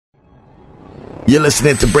You're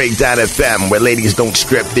listening to Breakdown FM, where ladies don't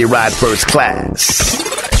strip, they ride first class.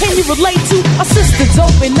 Can you relate to a sister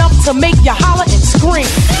dope enough to make you holler and scream?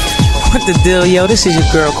 What the deal, yo? This is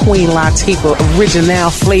your girl, Queen Latifah, original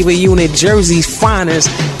flavor unit, Jersey's finest.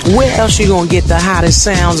 Where else you gonna get the hottest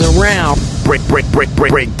sounds around?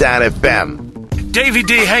 Breakdown FM. Davey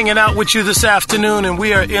D hanging out with you this afternoon, and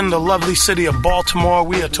we are in the lovely city of Baltimore.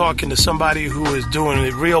 We are talking to somebody who is doing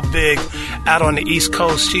it real big out on the East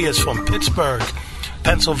Coast. She is from Pittsburgh,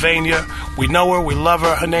 Pennsylvania. We know her, we love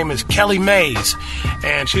her. Her name is Kellee Maize,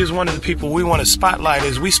 and she is one of the people we want to spotlight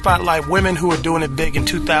as we spotlight women who are doing it big in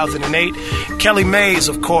 2008. Kellee Maize,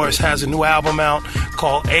 of course, has a new album out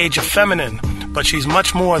called Age of Feminine, but she's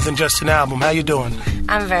much more than just an album. How you doing?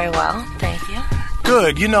 I'm very well, thank you.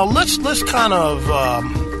 Good. You know, let's kind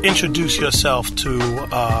of introduce yourself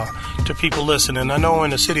to people listening. I know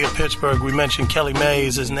in the city of Pittsburgh, we mentioned Kellee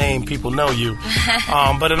Maize's name. People know you.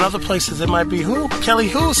 But in other places, it might be who? Kellee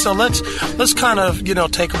who? So let's kind of,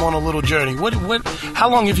 take them on a little journey. How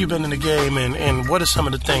long have you been in the game, and what are some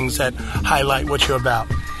of the things that highlight what you're about?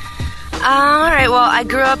 All right, well, I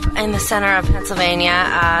grew up in the center of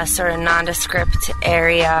Pennsylvania, sort of nondescript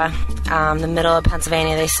area, the middle of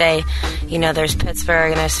Pennsylvania. They say, there's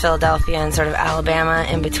Pittsburgh and there's Philadelphia and sort of Alabama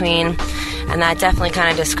in between, and that definitely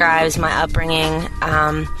kind of describes my upbringing.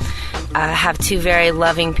 I have two very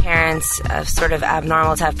loving parents, sort of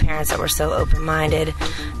abnormal to have parents that were so open-minded.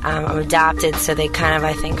 I'm adopted, so they kind of,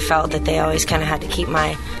 I think, felt that they always kind of had to keep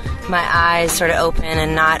my eyes sort of open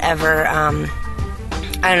and not ever...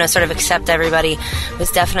 sort of accept everybody. It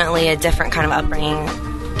was definitely a different kind of upbringing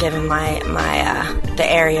given the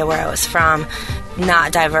area where I was from,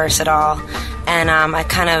 not diverse at all. And I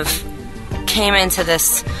kind of came into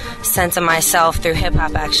this sense of myself through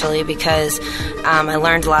hip-hop, actually, because I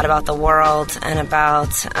learned a lot about the world and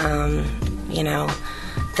about,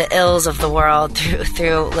 the ills of the world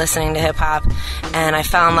through listening to hip-hop. And I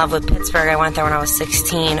fell in love with Pittsburgh. I went there when I was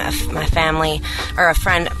 16. My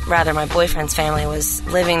boyfriend's family was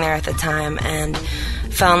living there at the time, and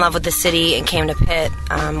fell in love with the city and came to Pitt.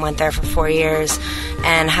 Went there for 4 years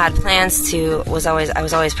and had plans I was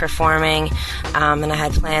always performing, and I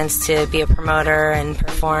had plans to be a promoter and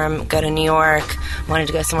perform, go to New York, wanted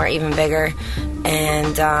to go somewhere even bigger.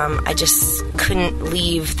 And I just couldn't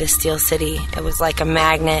leave the Steel City. It was like a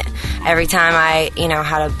magnet. Every time I,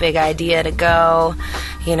 had a big idea to go,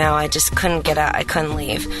 I just couldn't get out. I couldn't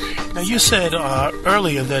leave. Now, you said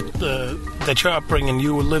earlier that your upbringing,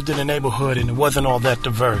 you lived in a neighborhood and it wasn't all that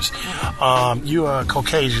diverse. You are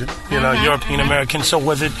Caucasian, European American. So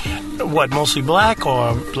was it, mostly black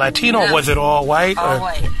or Latino? No. Or was it all white? All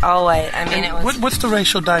white. I mean, it was... What's the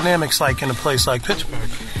racial dynamics like in a place like Pittsburgh?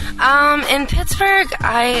 In Pittsburgh,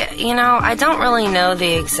 I don't really know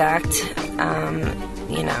the exact,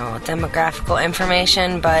 demographical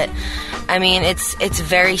information, but I mean, it's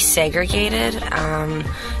very segregated.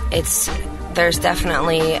 There's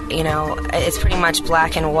definitely, it's pretty much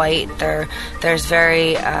black and white. There's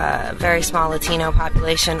very small Latino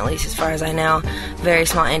population, at least as far as I know, very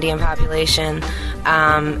small Indian population,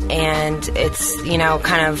 and it's,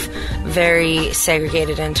 kind of very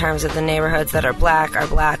segregated in terms of the neighborhoods that are black,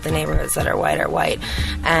 the neighborhoods that are white.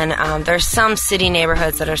 And there's some city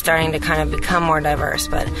neighborhoods that are starting to kind of become more diverse,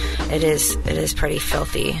 but it is pretty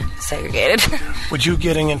filthy segregated. With you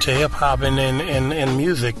getting into hip-hop and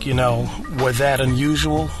music, was that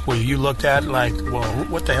unusual? Were you looked at like, well,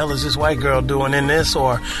 what the hell is this white girl doing in this?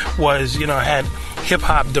 Or was, had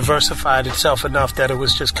hip-hop diversified itself enough that it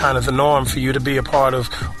was just kind of the norm for you to be a part of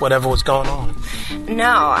whatever was going on? No,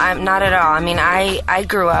 I'm not at all. I mean, I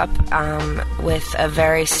grew up with a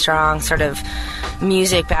very strong sort of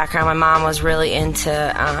music background. My mom was really into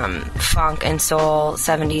funk and soul,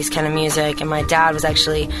 70s kind of music, and my dad was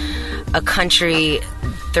actually a country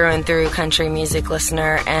through and through country music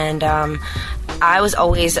listener, and I was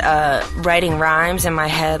always writing rhymes in my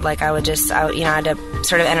head. Like I had to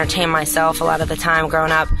sort of entertain myself a lot of the time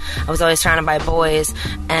growing up. I was always surrounded by boys,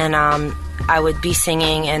 and I would be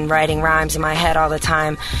singing and writing rhymes in my head all the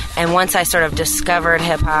time. And once I sort of discovered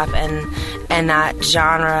hip-hop and that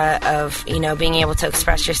genre of, being able to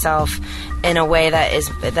express yourself in a way that is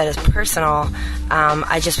personal,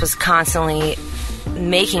 I just was constantly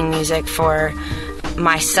making music for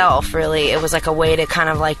myself, really. It was like a way to kind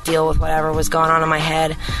of like deal with whatever was going on in my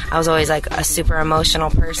head. I was always like a super emotional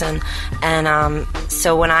person, and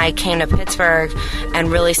so when I came to Pittsburgh and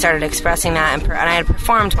really started expressing that, and I had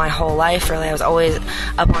performed my whole life, really. I was always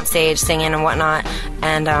up on stage singing and whatnot,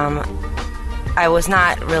 and I was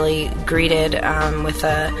not really greeted with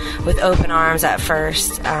open arms at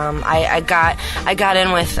first. I got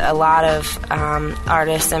in with a lot of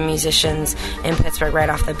artists and musicians in Pittsburgh right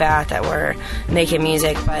off the bat that were making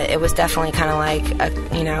music, but it was definitely kind of like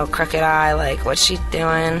a crooked eye, like, what's she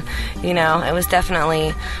doing? It was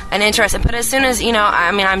definitely an interest. But as soon as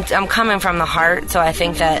I'm coming from the heart, so I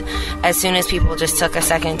think that as soon as people just took a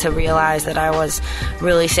second to realize that I was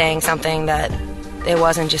really saying something, that it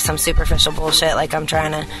wasn't just some superficial bullshit like I'm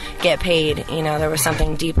trying to get paid, there was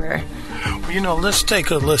something deeper. Well, let's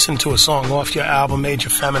take a listen to a song off your album, Major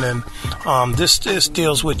Feminine. This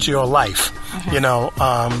deals with your life.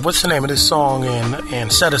 Mm-hmm. What's the name of this song,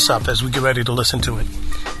 and set us up as we get ready to listen to it?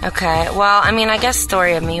 Okay. Well, I guess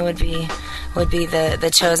Story of Me would be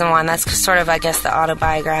the chosen one. That's sort of, I guess, the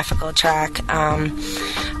autobiographical track.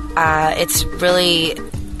 It's really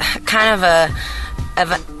kind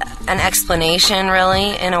of an explanation,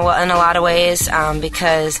 really, in a lot of ways,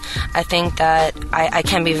 because I think that I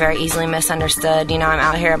can be very easily misunderstood. I'm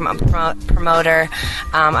out here, I'm a promoter.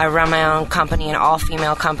 I run my own company, an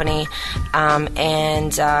all-female company,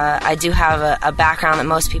 and I do have a background that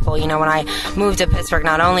most people, when I moved to Pittsburgh,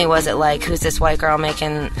 not only was it like, who's this white girl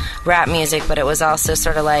making rap music, but it was also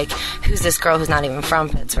sort of like, who's this girl who's not even from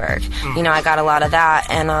Pittsburgh? I got a lot of that,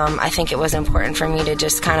 and I think it was important for me to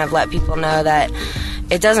just kind of let people know that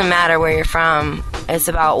it doesn't matter where you're from. It's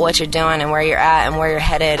about what you're doing and where you're at and where you're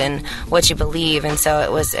headed and what you believe. And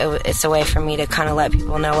so it's a way for me to kind of let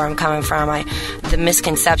people know where I'm coming from. The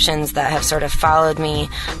misconceptions that have sort of followed me,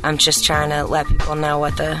 I'm just trying to let people know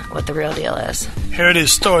what the real deal is. Here it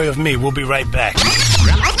is, Story of Me. We'll be right back.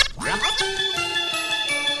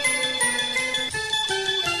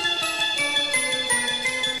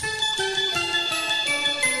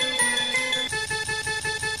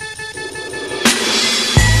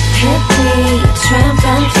 Tramp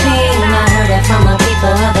and fiend, I heard it from the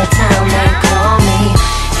people of the town. They call me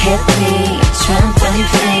hippie, tramp and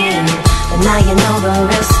fiend, but now you know the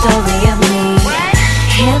real story of me.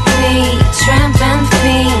 Hippie, tramp and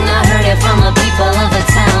fiend, I heard it from the people of the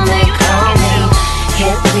town. They call me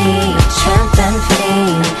hippie, tramp and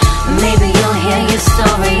fiend, maybe you'll hear your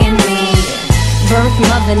story in me. Birth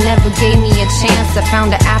mother never gave me a chance. I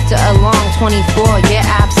found her after a long 24-year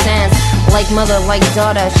absence. Like mother, like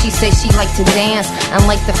daughter, she said she liked to dance. And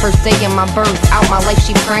like the first day of my birth, out my life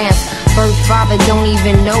she pranced. Birth father don't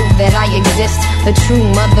even know that I exist. The true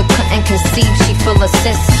mother couldn't conceive, she full of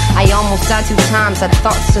cysts. I almost died 2 times, had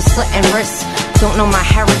thoughts to slit and wrists. Don't know my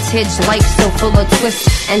heritage, life so full of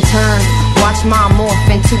twists and turns. Watch mom morph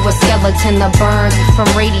into a skeleton that burns. From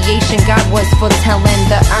radiation, God was foretelling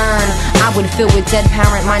the urn. I would fill with dead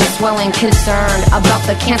parent, mind swelling, concerned about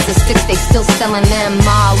the cancer sticks, they still selling them.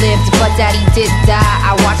 Ma lived, but daddy did die.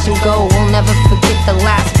 I watched him go, we'll never forget the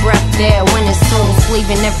last breath there. When his soul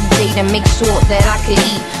slaving every day to make sure that I could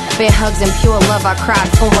eat. Bare hugs and pure love, I cried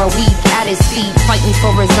for a week at his feet, fighting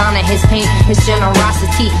for his honor, his pain, his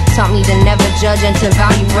generosity. Taught me to never judge and to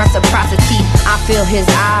value reciprocity. I feel his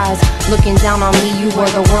eyes looking down on me. You were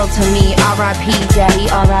the world to me. R.I.P.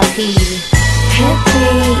 Daddy, R.I.P.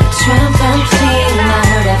 Hippie, tramp and fiend, I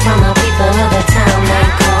heard it from the people of the town. They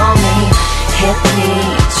call me hippie,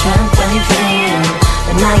 tramp and fiend,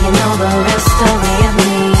 but now you know the real story of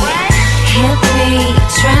me. Hippie,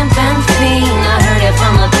 tramp and fiend, I heard it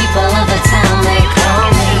from the people of the town. They call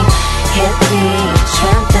me hippie,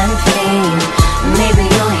 tramp and fiend, maybe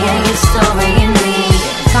you'll hear your story in me.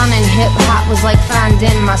 Finding hip-hop was like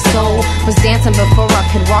finding my soul. Was dancing before I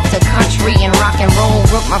could walk the country and rock and roll.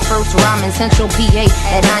 Wrote my first rhyme in Central PA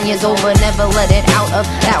at 9 years old, but never let it out of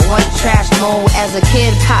that white trash mold. As a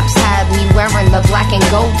kid, Pops had me wearing the black and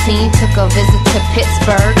gold team. Took a visit to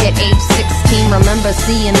Pittsburgh at age 16. Remember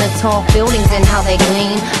seeing the tall buildings and how they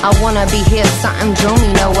gleam. I wanna be here, something drew me,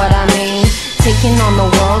 know what I mean? Taking on the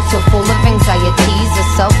world so full of anxieties. A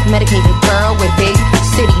self-medicated girl with big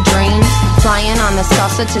city dreams. Flying on the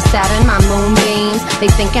salsa to Saturn, my moonbeams. They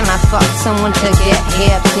thinking I fucked someone to get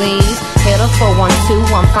here, please. Hit a 412,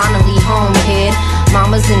 I'm finally home, kid.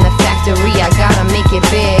 Mama's in the factory, I gotta make it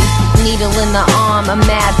big. Needle in the arm, of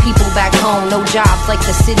mad people back home. No jobs like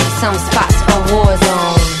the city, some spots a war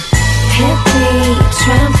zone. Hippie,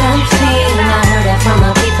 tramp and fiend, I heard it from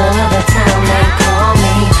the people of the town. They call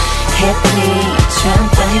me hippie,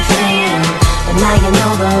 tramp and fiend, but now you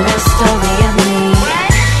know the real story of me.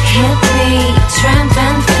 Hippie, tramp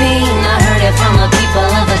and fiend, I heard it from the people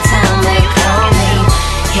of the town. They call me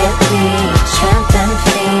hippie, tramp and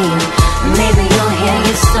fiend, maybe you'll hear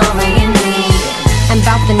your story in me. And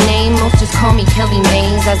about the name, most just call me Kellee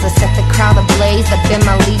Maize. As I set the crowd ablaze, I've been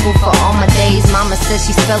my legal for all my days. Mama says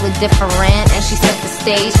she spelled it different, and she said the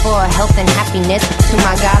stage for health and happiness. To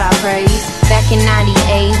my God I praise. Back in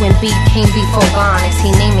 98 when beat came before Garnets,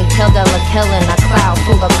 he named me Kel de la Kel in a cloud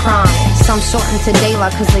full of chronic. Some shortened to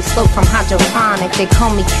daylight cause they slow from hydroponic. They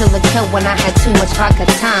call me Killer Kill when I had too much vodka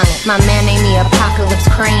tonic. My man named me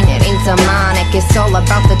Apocalypse Crane, it ain't demonic. It's all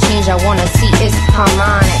about the change I wanna see, it's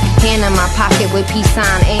harmonic. Hand in my pocket with peace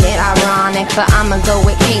sign, ain't it ironic? But I'ma go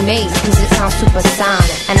with Kellee Maize cause it sounds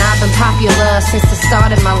supersonic. And I've been popular since the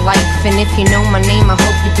start of my life. And if you know my name, I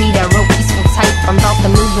hope you be that real peaceful type. I'm about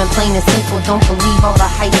the movement, plain and simple, don't believe all the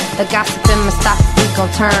hype. The gossip and my stop, we gon'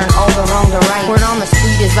 turn all the wrong to right. Word on the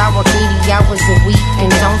street is I work 80 hours a week and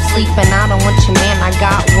don't sleep. And I don't want your man, I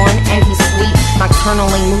got one and he's sweet. My kernel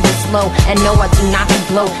ain't moving slow, and no, I do not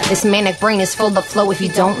blow. This manic brain is full of flow. If you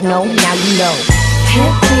don't know, now you know.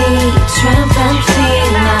 Hippie, tramp and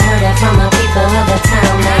fiend, I heard it from the people of the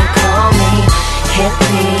town. They call me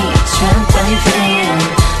hippie, tramp and fiend,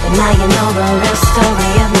 but now you know the real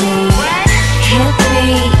story of me.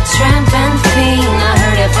 Hippie, tramp and fiend, I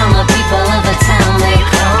heard it from the people of the town. They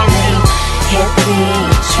call me hippie,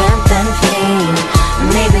 tramp and fiend,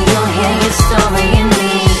 maybe you'll hear your story in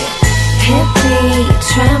me. Hippie,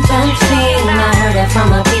 tramp and fiend, I heard it from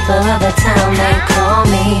the people of the town. They call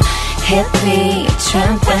me hippie,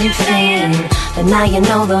 tramp and fiend, but now you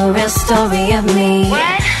know the real story of me.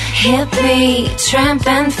 Hippie, tramp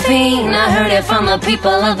and fiend, I heard it from the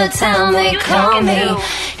people of the town. They call me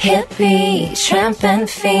hippie, tramp and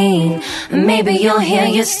fiend, maybe you'll hear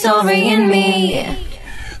your story in me.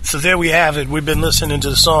 So there we have it. We've been listening to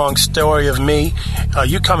the song Story of Me.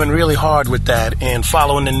 You're coming really hard with that and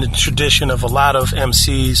following in the tradition of a lot of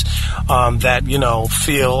MCs that, you know,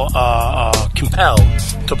 feel compelled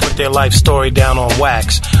to put their life story down on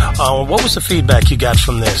wax. What was the feedback you got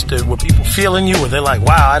from this? Were people feeling you? Were they like,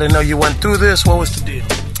 wow, I didn't know you went through this? What was the deal?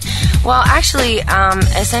 Well, actually,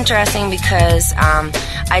 it's interesting because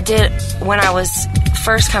I did, when I was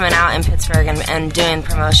first coming out in Pittsburgh and doing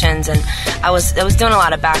promotions, and I was doing a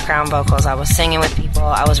lot of background vocals. I was singing with people.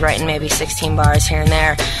 I was writing maybe 16 bars here and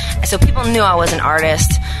there. So people knew I was an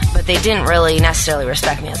artist, but they didn't really necessarily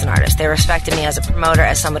respect me as an artist. They respected me as a promoter,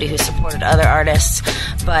 as somebody who supported other artists,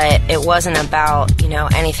 but it wasn't about, you know,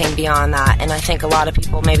 anything beyond that. And I think a lot of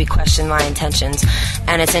people maybe questioned my intentions.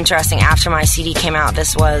 And it's interesting, after my CD came out,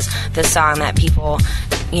 this was the song that people,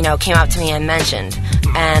 you know, came up to me and mentioned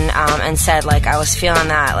and said, like, I was feeling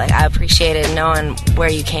that, like, I appreciated knowing where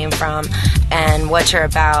you came from and what you're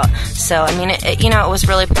about. So, I mean, it, you know, it was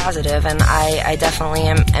really positive, and I definitely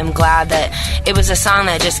am glad that it was a song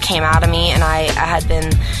that just came out of me. And I had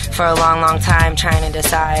been for a long, long time trying to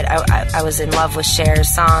decide. I was in love with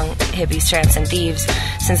Cher's song Hippies, Tramps, and Thieves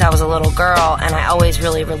since I was a little girl, and I always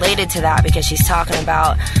really related to that because she's talking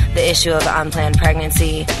about the issue of unplanned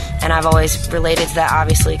pregnancy, and I've always related to that,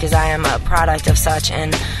 obviously, because I am a product of such, and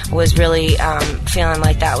was really feeling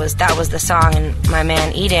like that was the song. And my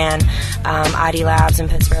man Edan, ID Labs in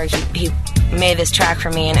Pittsburgh, he made this track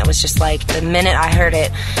for me, and it was just like the minute I heard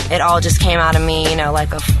it, it all just came out of me, you know,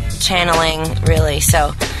 like a channeling, really.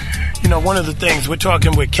 So, you know, one of the things, we're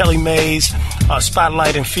talking with Kellee Maize,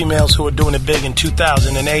 spotlighting females who are doing it big in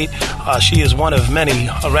 2008. She is one of many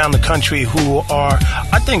around the country who are,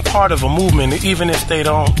 I think, part of a movement, even if they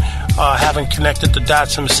don't haven't connected the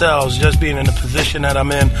dots themselves. Just being in the position that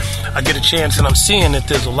I'm in, I get a chance, and I'm seeing that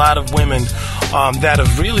there's a lot of women that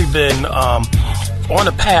have really been on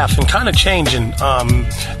a path and kind of changing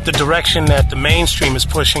the direction that the mainstream is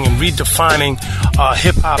pushing and redefining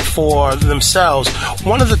hip-hop for themselves.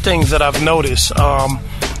 One of the things that I've noticed,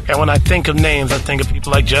 and when I think of names, I think of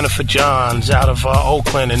people like Jennifer Johns out of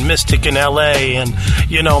Oakland, and Mystic in L.A., and,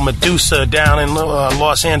 you know, Medusa down in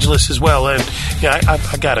Los Angeles as well. And yeah,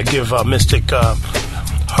 I got to give Mystic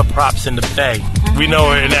her props in the Bay. We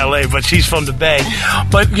know her in L.A., but she's from the Bay.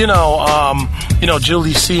 But, you know,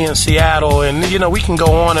 Julie C. in Seattle, and, you know, we can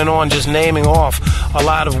go on and on just naming off a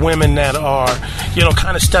lot of women that are, you know,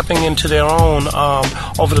 kind of stepping into their own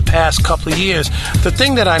over the past couple of years. The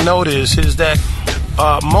thing that I notice is that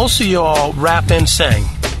most of y'all rap and sing,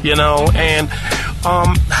 you know, and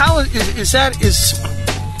how is that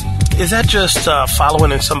just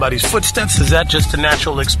following in somebody's footsteps? Is that just a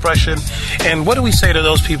natural expression? And what do we say to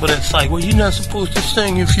those people that's like, well, you're not supposed to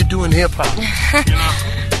sing if you're doing hip-hop? You know?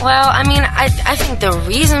 Well, I mean, I think the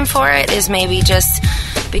reason for it is maybe just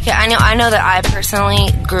because I know that I personally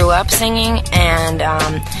grew up singing, and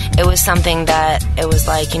it was something that it was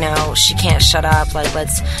like, you know, she can't shut up, like,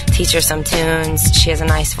 let's teach her some tunes, she has a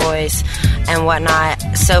nice voice and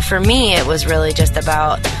whatnot. So for me, it was really just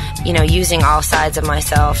about using all sides of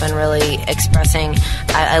myself and really expressing.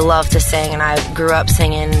 I love to sing, and I grew up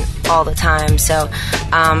singing all the time. So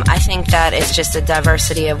I think that it's just a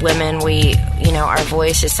diversity of women. Our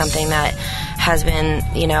voice is something that has been,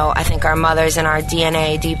 I think our mothers and our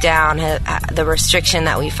DNA deep down, the restriction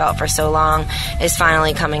that we felt for so long is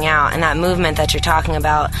finally coming out. And that movement that you're talking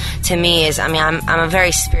about, to me, is, I'm a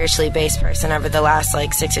very spiritually based person. Over the last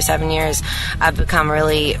 6 or 7 years, I've become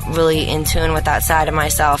really, really in tune with that side of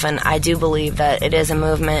myself, and I do believe that it is a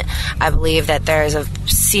movement. I believe that there is a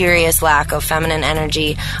serious lack of feminine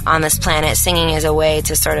energy on this planet. Singing is a way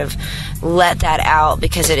to sort of let that out,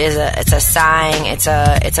 because it's a sighing, it's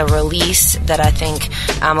a release that I think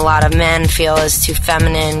a lot of men feel is too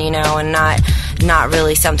feminine, and not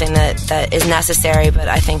really something that is necessary. But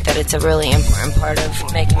I think that it's a really important part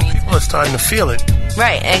of making music. People are starting to feel it.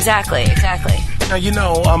 Right, exactly.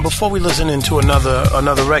 Now, before we listen into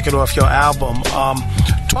another record off your album,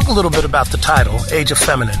 talk a little bit about the title, Age of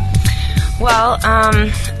Feminine. Well,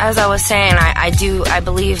 as I was saying, I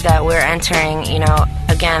believe that we're entering,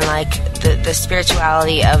 again, the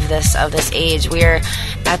spirituality of this age. We're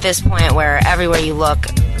at this point where everywhere you look,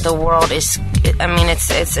 the world is,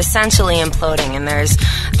 it's essentially imploding, and there's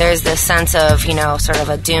this sense of, sort of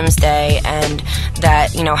a doomsday, and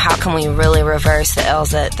that, how can we really reverse the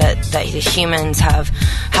ills that the humans have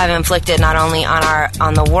inflicted, not only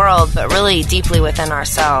on the world, but really deeply within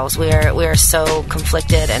ourselves. We are so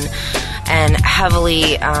conflicted and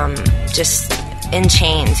heavily just in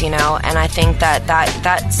chains, and I think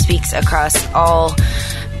that speaks across all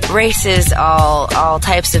races, all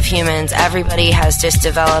types of humans. Everybody has just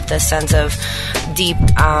developed this sense of deep,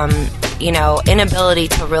 inability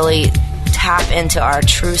to really tap into our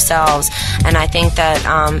true selves. And I think that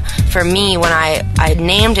for me, when I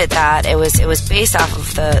named it that, it was based off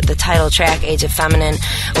of the title track, Age of Feminine,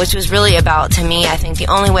 which was really about, to me, I think the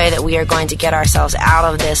only way that we are going to get ourselves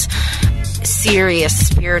out of this serious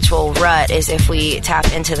spiritual rut is if we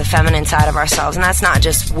tap into the feminine side of ourselves. And that's not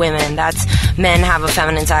just women, that's men have a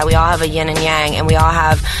feminine side. We all have a yin and yang, and we all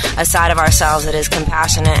have a side of ourselves that is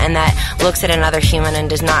compassionate and that looks at another human and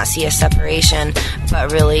does not see a separation,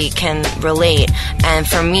 but really can relate. And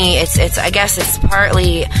for me, I guess it's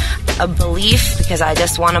partly a belief, because I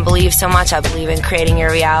just want to believe so much. I believe in creating your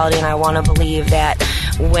reality, and I want to believe that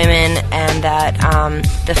women and that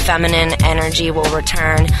the feminine energy will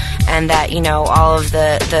return, and that all of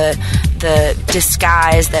the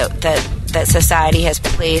disguise that society has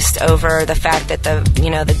placed over the fact that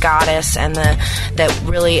the goddess and that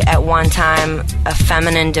really at one time a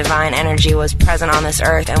feminine divine energy was present on this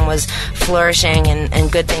earth and was flourishing,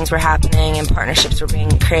 and good things were happening and partnerships were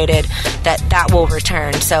being created, that will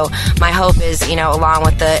return. So my hope is, along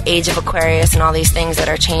with the age of Aquarius and all these things that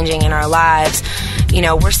are changing in our lives,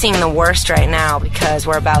 we're seeing the worst right now because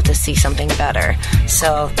we're about to see something better.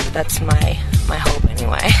 So that's my hope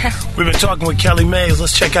anyway. We've been talking with Kellee Maize.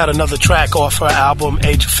 Let's check out another track off her album,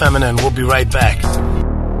 Age of Feminine. We'll be right back.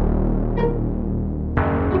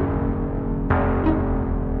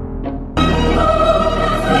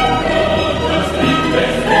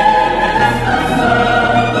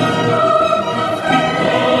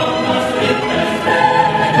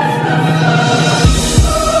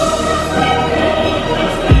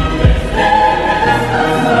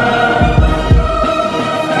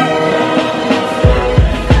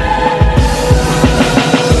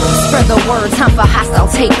 Time for hostile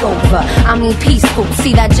takeover. Peaceful,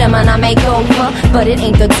 see that Gemini makeover, but it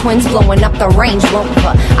ain't the twins blowing up the Range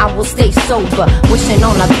Rover. I will stay sober, wishing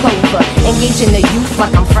on a clover, engaging the youth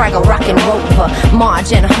like I'm Fraggle Rockin' Rover.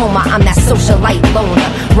 Marge and Homer, I'm that socialite loner,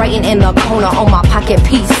 writing in the corner on my pocket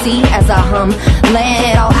PC as I hum, laying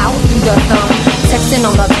it all out through the thumb. Texting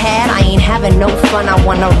on the pad, I ain't having no fun. I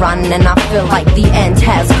wanna run and I feel like the end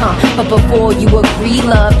has come. But before you agree,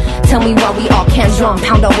 love, tell me why we all can't drum,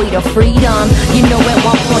 pound our way to freedom. At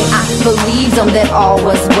one point I believed that all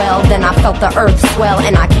was well. Then I felt the earth swell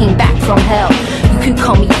and I came back from hell. You can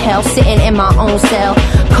call me hell, sitting in my own cell,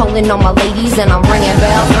 calling on my ladies and I'm ringing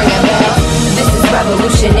bells. This is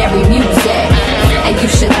revolutionary music, and you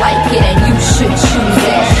should like it and you should choose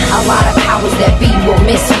it. A lot of powers that be will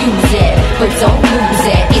misuse it, but don't lose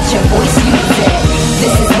it, it's your voice, use it.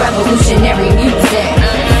 This is revolutionary music,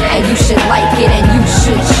 and you should like it and you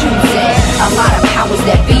should choose it. A lot of powers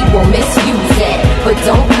that be will misuse it, but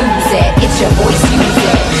don't lose it, it's your voice, use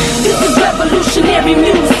it. This is revolutionary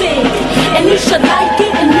music, and you should like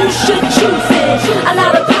it and you should choose it. A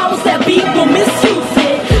lot of powers that be will misuse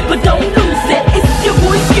it, but don't lose it, it's your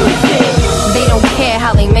voice, use it. They don't care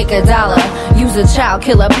how they make a dollar. Use a child,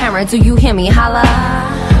 kill a parent, do you hear me? Holla.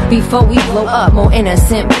 before we blow up. More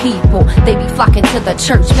innocent people, they be flocking to the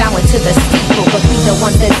church, bowing to the steeple, but we the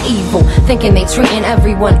ones that's evil, thinking they treating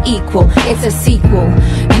everyone equal. It's a sequel,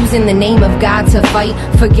 using the name of God to fight,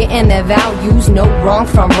 forgetting their values, no wrong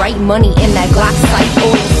from right. Money in that Glock sight,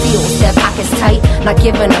 oil seals, their pockets tight, not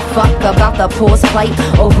giving a fuck about the poor's plight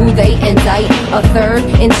or who they indict. A third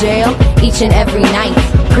in jail each and every night.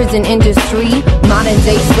 Prison industry, modern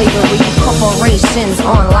day slavery, corporations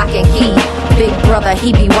on lock and key. Big brother,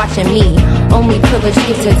 he be watching me. Only privilege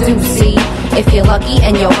get to do, see. If you're lucky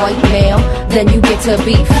and you're white male, then you get to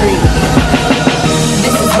be free.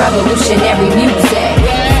 This is revolutionary music,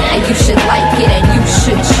 and you should like it and you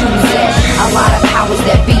should choose it. A lot of powers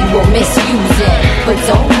that be will misuse it, but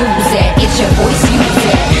don't lose it, it's your voice, use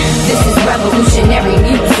it. This is revolutionary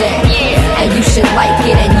music, and you should like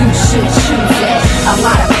it and you should choose it. A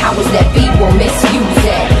lot of powers that be will misuse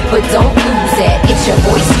it, but don't lose it, it's your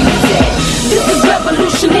voice, use it. This is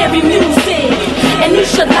revolutionary music, and you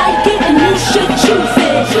should like it and you should choose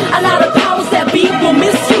it. A lot of powers that be will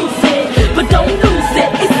misuse it, but don't lose it,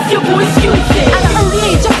 it's your voice, use it. At an early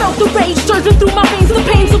age I felt the rage surging through my veins, the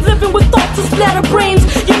pains of living with thoughts of splatter brains.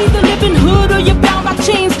 You either live in hood or you're bound by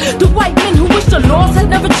chains. The white men who wish the laws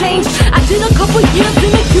had never changed. I did a couple years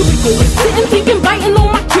in a cubicle, sitting thinking, biting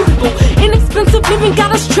on my cubicle. Inexpensive living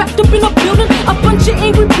got us trapped up in a building. A bunch of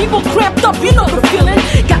angry people cramped up, you know the feeling.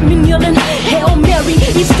 Got me kneeling, Hail Mary.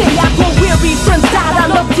 Each day I grow weary, friends died I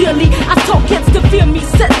love dearly. I told cats to fear me,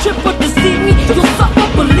 set trip but deceive me. You'll suffer,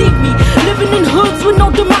 believe me. Living in hoods with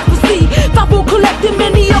no democracy. Bible collecting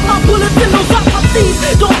many of my bullets in those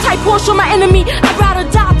autopsies. Don't type Porsche on my enemy, I'd rather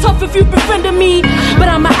die tough if you befriended me. But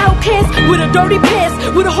I'm an outcast with a dirty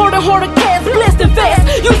past, with a hoard of cash, blasting fast,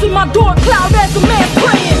 using my door cloud as a man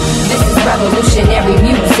praying. This is revolutionary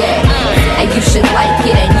music, and you should like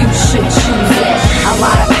it and you should choose it. A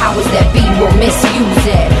lot of powers that be will misuse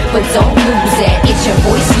it, but don't lose it, it's your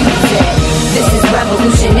voice, use it. This is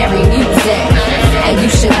revolutionary music, and you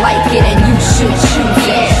should like it and you should choose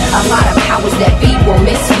it. A lot of powers that be will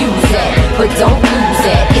misuse it, but don't lose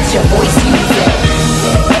it, it's your voice, use it.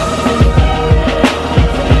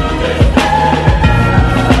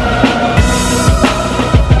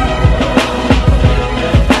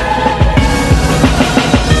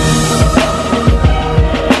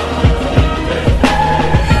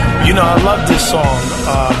 You know, I love this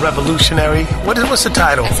song, Revolutionary. What's the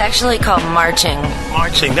title? It's actually called Marching.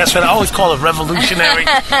 Marching. That's what I always call it, revolutionary.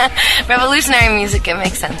 Revolutionary music, it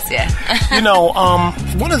makes sense, yeah. You know,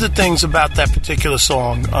 one of the things about that particular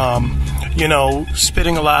song, you know,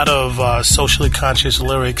 spitting a lot of socially conscious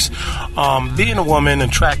lyrics, being a woman,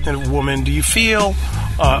 attracting a woman, do you feel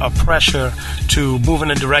a pressure to move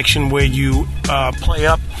in a direction where you play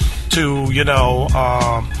up to, you know,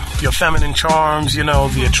 your feminine charms, you know,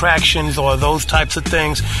 the attractions or those types of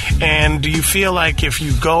things? And do you feel like if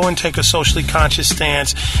you go and take a socially conscious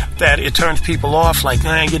stance that it turns people off? Like,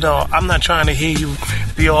 man, you know, I'm not trying to hear you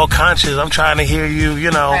be all conscious. I'm trying to hear you,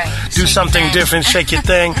 you know, do something different, shake your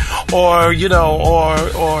thing, or, you know,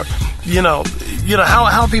 or you know,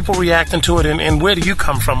 how are people reacting to it, and where do you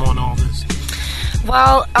come from on all this?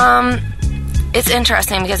 Well, it's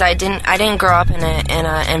interesting because I didn't grow up in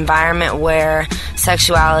an environment where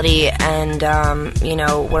sexuality and you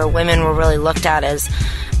know, where women were really looked at as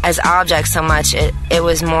objects so much. It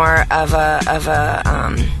was more of a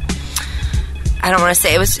I don't want to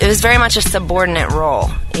say, it was very much a subordinate role.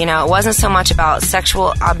 You know, it wasn't so much about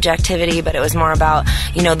sexual objectivity, but it was more about,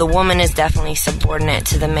 you know, the woman is definitely subordinate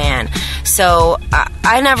to the man. So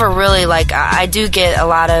I never really, like, I do get a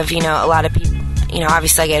lot of people, you know,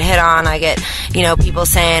 obviously I get hit on. I get, you know, people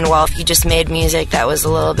saying, well, if you just made music that was a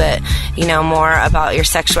little bit, you know, more about your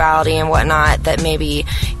sexuality and whatnot, that maybe,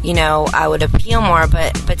 you know, I would appeal more.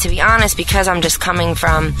 But to be honest, because I'm just coming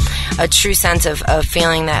from a true sense of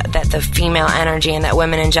feeling that the female energy and that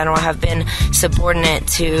women in general have been subordinate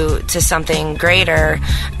to something greater,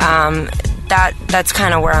 that's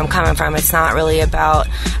kind of where I'm coming from. It's not really about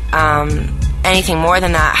anything more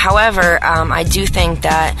than that. However, I do think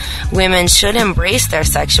that women should embrace their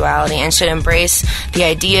sexuality and should embrace the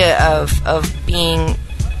idea of being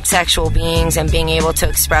sexual beings and being able to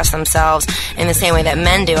express themselves in the same way that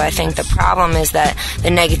men do. I think the problem is that the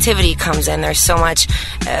negativity comes in. There's so much,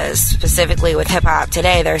 specifically with hip-hop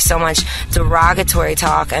today, there's so much derogatory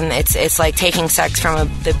talk, and it's like taking sex from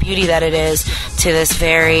the beauty that it is to this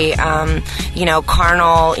very, you know,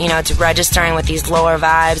 carnal, you know, it's registering with these lower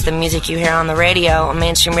vibes. The music you hear on the radio,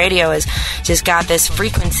 mainstream radio, is just got this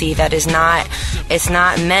frequency that is not, it's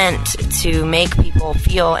not meant to make people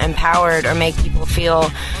feel empowered or make people feel,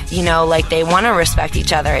 you know, like they want to respect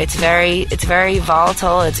each other. It's very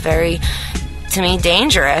volatile. It's very to me,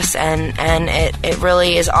 dangerous, and it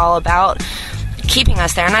really is all about keeping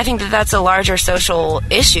us there. And I think that that's a larger social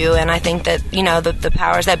issue, and I think that, you know, the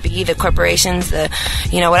powers that be, the corporations,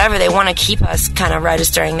 whatever, they want to keep us kind of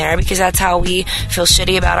registering there, because that's how we feel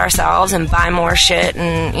shitty about ourselves and buy more shit,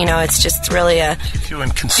 and, you know, it's just really a... Keep you in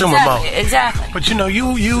consumer mode. Exactly. But, you know,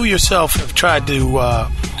 you yourself have tried to...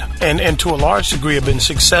 And to a large degree have been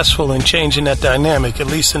successful in changing that dynamic, at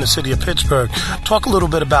least in the city of Pittsburgh. Talk a little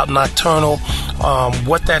bit about Nocturnal,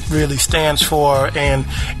 what that really stands for, and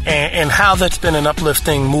how that's been an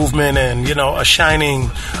uplifting movement and, you know, a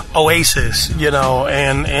shining oasis, you know,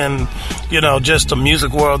 and you know, just a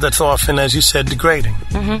music world that's often, as you said, degrading.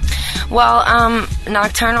 Mm-hmm. Well,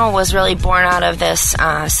 Nocturnal was really born out of this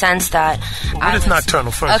sense that... What is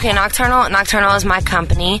Nocturnal first? Okay, Nocturnal is my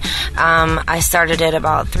company. I started it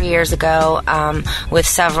about 3 years ago with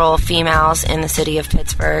several females in the city of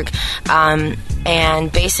Pittsburgh.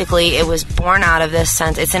 And basically it was born out of this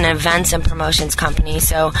sense. It's an events and promotions company,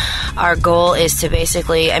 so our goal is to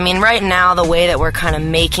basically, I mean, right now the way that we're kind of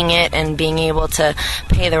making it and being able to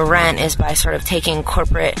pay the rent is by sort of taking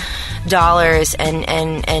corporate dollars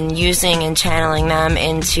and using and channeling them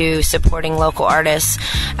into supporting local artists,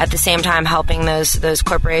 at the same time helping those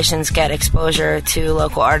corporations get exposure to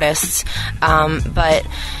local artists, but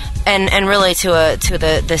and really to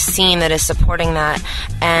the scene that is supporting that,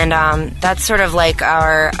 and that's sort of like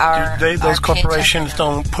our those corporations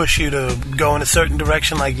don't push you to go in a certain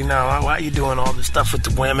direction, like, you know, why are you doing all this stuff with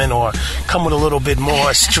the women, or come with a little bit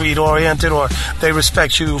more street oriented, or they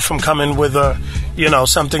respect you from coming with a, you know,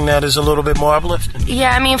 something that is a little bit more uplifting?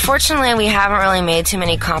 Yeah, I mean, fortunately we haven't really made too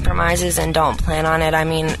many compromises and don't plan on it. I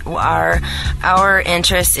mean, our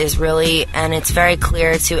interest is really, and it's very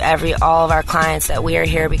clear to all of our clients, that we are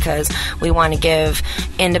here because we want to give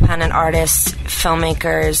independent artists,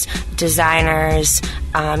 filmmakers, designers,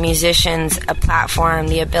 musicians a platform,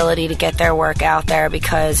 the ability to get their work out there,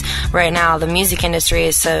 because right now the music industry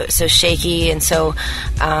is so shaky and so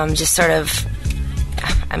just sort of,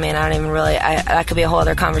 I mean, I don't even really, that could be a whole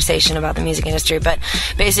other conversation about the music industry, but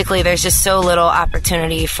basically there's just so little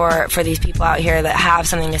opportunity for these people out here that have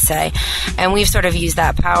something to say, and we've sort of used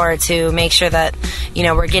that power to make sure that, you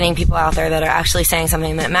know, we're getting people out there that are actually saying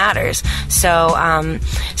something that matters. So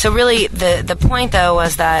really the point though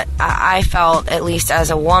was that I felt, at least as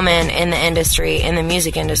a woman in the industry, in the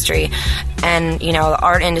music industry, and, you know, the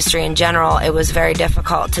art industry in general, it was very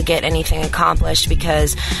difficult to get anything accomplished,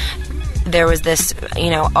 because there was this,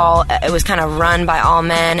 you know, it was kind of run by all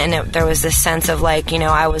men, and there was this sense of, like, you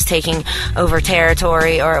know, I was taking over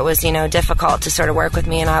territory, or it was, you know, difficult to sort of work with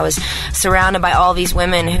me, and I was surrounded by all these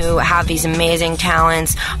women who have these amazing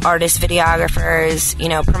talents, artists, videographers, you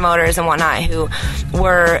know, promoters and whatnot, who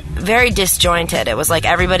were very disjointed. It was like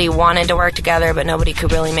everybody wanted to work together, but nobody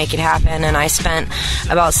could really make it happen, and I spent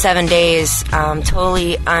about 7 days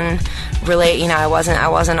totally you know, I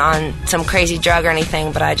wasn't on some crazy drug or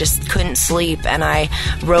anything, but I just couldn't sleep, and I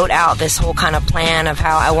wrote out this whole kind of plan of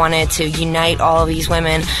how I wanted to unite all of these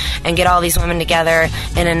women and get all these women together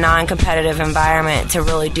in a non-competitive environment to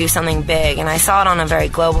really do something big. And I saw it on a very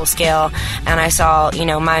global scale, and I saw, you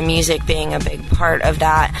know, my music being a big part of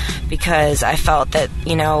that, because I felt that,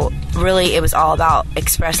 you know, really it was all about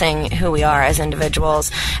expressing who we are as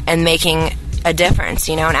individuals and making a difference,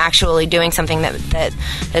 you know, and actually doing something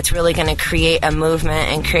that's really going to create a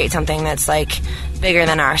movement and create something that's, like, bigger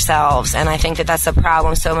than ourselves. And I think that that's the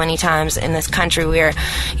problem so many times in this country, where,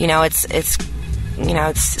 you know, it's you know,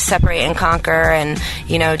 it's separate and conquer, and,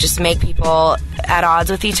 you know, just make people at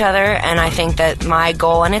odds with each other. And I think that my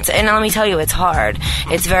goal, and let me tell you, it's hard.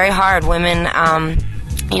 It's very hard. Women,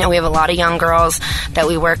 you know, we have a lot of young girls that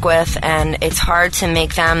we work with, and it's hard to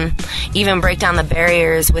make them even break down the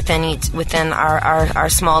barriers within our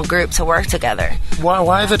small group to work together.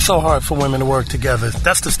 Why is it so hard for women to work together?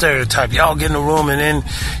 That's the stereotype. Y'all get in a room, and then,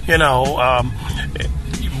 you know,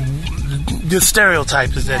 the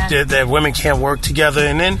stereotype is that women can't work together,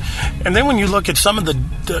 and then when you look at some of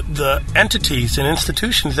the entities and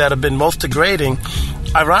institutions that have been most degrading,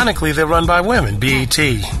 ironically, they're run by women. BET,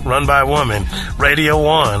 run by women. Radio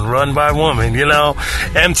 1, run by women. You know,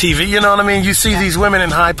 MTV, you know what I mean? You see these women in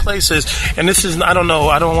high places, and this is, I don't know,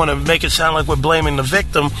 I don't want to make it sound like we're blaming the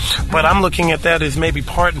victim, but I'm looking at that as maybe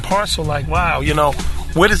part and parcel, like, wow, you know,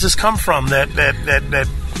 where does this come from? That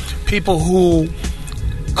people who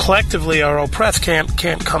collectively are oppressed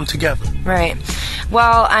can't come together. Right.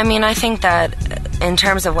 Well, I mean, I think that in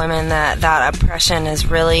terms of women, that oppression is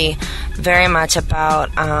really very much about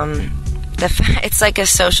it's like a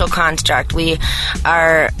social construct. We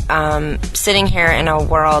are sitting here in a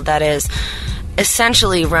world that is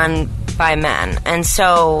essentially run by men. And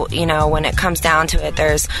so, you know, when it comes down to it,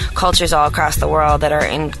 there's cultures all across the world that are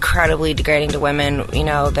incredibly degrading to women. You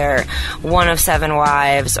know, they're one of 7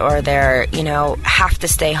 wives, or they're, you know, have to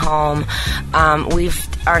stay home.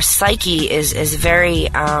 Our psyche is very,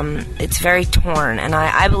 it's very torn. And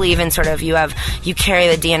I believe in sort of, you carry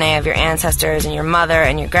the DNA of your ancestors and your mother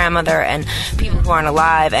and your grandmother and people who aren't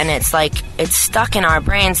alive, and it's like, it's stuck in our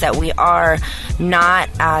brains that we are not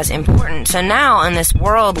as important. So now in this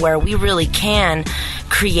world where we really can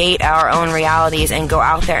create our own realities and go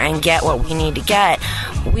out there and get what we need to get,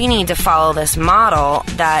 we need to follow this model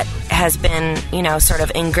that has been, you know, sort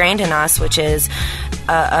of ingrained in us, which is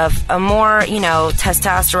a more, you know,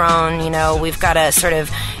 testosterone. You know, we've got to sort of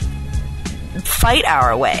fight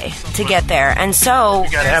our way to get there. And so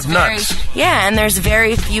you gotta have nuts. Yeah, and there's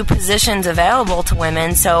very few positions available to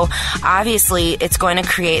women, so obviously it's going to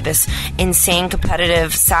create this insane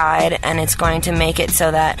competitive side, and it's going to make it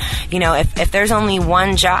so that, you know, if there's only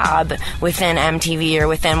one job within MTV or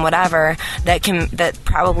within whatever that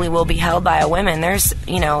probably will be held by a woman, there's,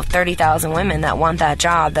 you know, 30,000 women that want that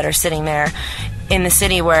job that are sitting there in the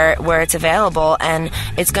city where it's available, and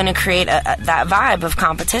it's going to create that vibe of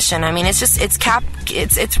competition. I mean,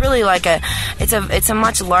 it's really like it's a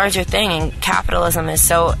much larger thing, and capitalism is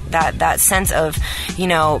so that sense of, you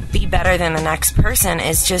know, be better than the next person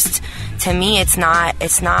is just, to me, it's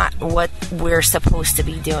not what we're supposed to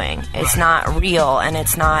be doing. It's not real, and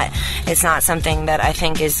it's not something that I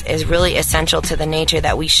think is really essential to the nature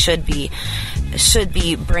that we should be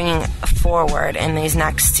bringing forward in these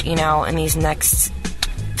next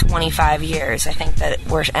 25 years. I think that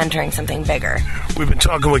we're entering something bigger. We've been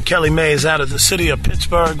talking with Kellee Maize out of the city of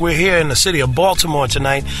Pittsburgh. We're here in the city of Baltimore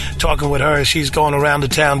tonight, talking with her. She's going around the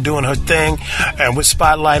town doing her thing, and we're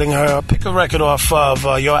spotlighting her. Pick a record off of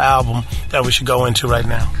your album that we should go into right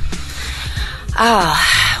now.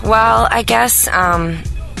 Well, I guess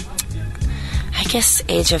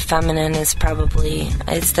Age of Feminine is probably,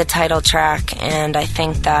 it's the title track, and I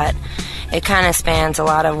think that it kind of spans a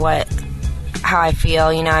lot of how I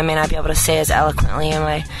feel. You know, I may not be able to say as eloquently in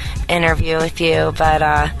my interview with you, but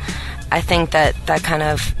I think that kind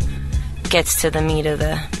of gets to the meat of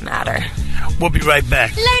the matter. We'll be right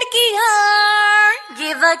back.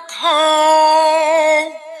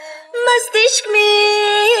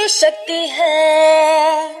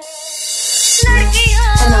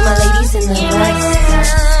 And all my ladies in the west,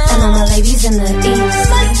 and all my ladies in the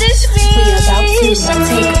east, we about to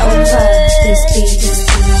take over this beat.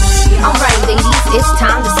 Alright ladies, it's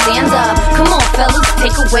time to stand up. Come on fellas,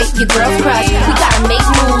 take away your girl's crush. We gotta make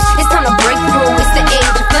moves, it's time to break through. It's the age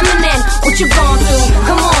of feminine, what you gon' do?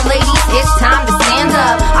 Come on ladies, it's time to stand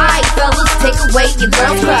up. Alright fellas, take away your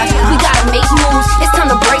girl's crush. We gotta make moves, it's time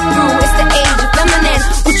to break through. It's the age of feminine,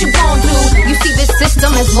 what you gon' do? You see this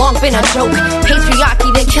system has long been a joke. Patriarchy,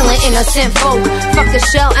 they killing innocent folk. Fuck the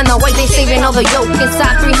shell and the white, they saving all the yolk.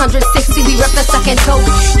 Inside 360, we rep the second toke.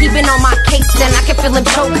 He been on my case and I can feel him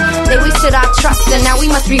choke. They wasted our trust and now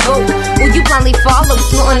we must revoke. Will you blindly follow,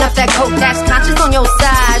 snorting up that coke? That's conscious on your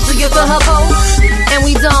side, do you feel her boat? And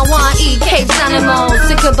we don't want to eat caged animals.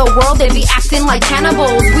 Sick of the world, they be acting like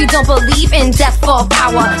cannibals. We don't believe in death for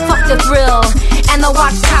power. Fuck the thrill and the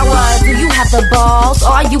watchtower. Do you have the balls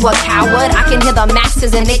or are you a coward? I can hear the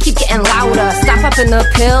masses and they keep getting louder. Stop up in the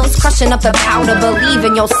pills, crushing up the powder. Believe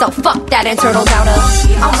in yourself, fuck that internal doubter.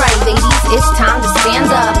 Alright ladies, it's time to stand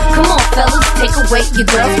up. Come on fellas, take away your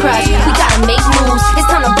girl's crush. We gotta make moves, it's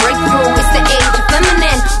time to break through. It's the age of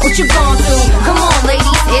feminine, what you gon' do? Come on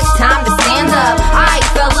ladies, it's time to stand up. Alright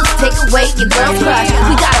fellas, take away your girl's crush.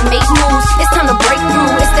 We gotta make moves, it's time to break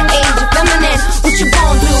through. It's the age of feminine, what you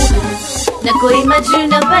gon' do? न कोई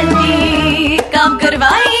मजनू बनी काम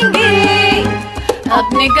करवाएंगे,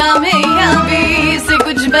 अपने कामयाबी से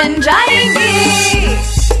कुछ बन जाएंगे.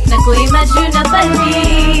 न कोई मजनू बनी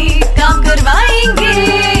काम करवाएंगे,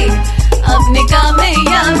 अपने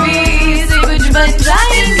कामयाबी से कुछ बन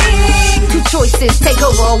जाएंगे. Two choices, take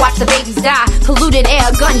over or watch the babies die. Polluted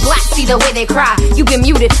air, gun blast, see the way they cry. You been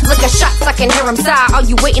muted, lick a shot, I can hear them sigh. Are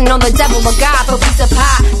you waiting on the devil or God for piece of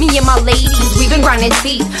pie? Me and my ladies, we've been grinding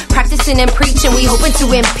teeth, practicing and preaching, we hoping to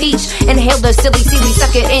impeach. Inhale the silly seed, we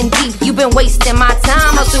suck it in deep. You been wasting my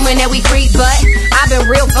time, assuming that we creep, but I've been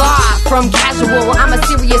real far from casual. I'm a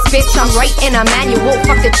serious bitch, I'm writing a manual.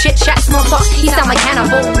 Fuck the chit chat, small talk, he sound like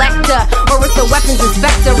Hannibal Lecter, or it's the weapons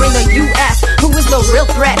inspector in the U.S. Who is the real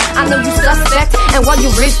threat? I know you suspect, and while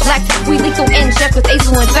you reflect, we lethal inject with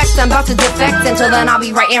azul infect. I'm about to defect, until then I'll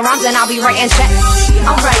be writing rhymes and I'll be writing checks.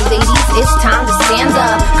 Alright ladies, it's time to stand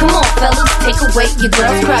up. Come on fellas, take away your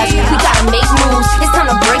girl's crush. We gotta make moves, it's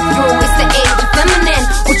time to break through. It's the age of feminine,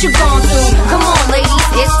 what you gon' do? Come on ladies,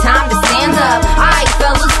 it's time to stand up.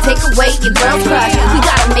 away your girl's crush. We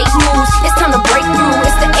gotta make moves, it's time to break through.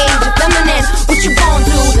 It's the age of feminine, what you gon'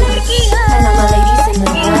 do? And all my ladies in the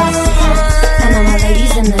west, and all my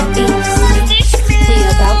ladies in the east, we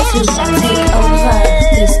about to take over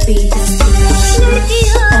this beat.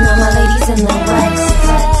 And all my ladies in the west,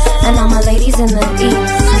 and all my ladies in the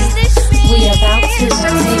east, we about to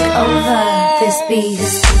take over this beat.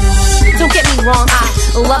 Don't get me wrong, I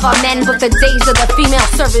love our men, but the days of the female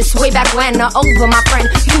service way back when are over, my friend.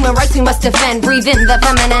 Human rights we must defend. Breathe in the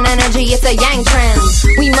feminine energy, it's a yang trend.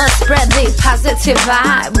 We must spread the positive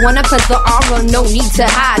vibe. Wanna cleanse the aura, no need to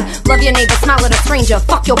hide. Love your neighbor, smile at a stranger,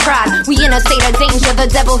 fuck your pride. We in a state of danger, the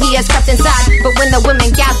devil he has crept inside. But when the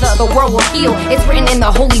women gather, the world will heal. It's written in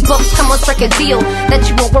the holy books, come on, strike a deal that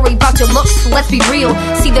you won't worry about your looks, let's be real.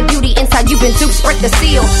 See the beauty inside, you've been duped, break the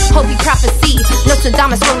seal. Holy prophecy,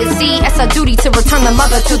 Nostradamus from the sea. It's our duty to return the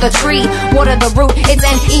mother to the tree. Water the root, it's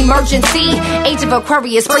an emergency. Age of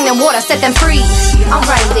Aquarius, bring them water, set them free.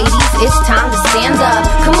 Alright ladies, it's time to stand up.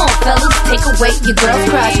 Come on fellas, take away your girl's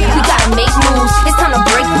crush. We gotta make moves, it's time to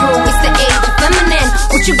break through. It's the age of feminine,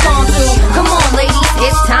 what you gon' do? Come on ladies,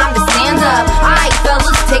 it's time to stand up. Alright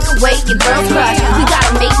fellas, take away your girl's crush. We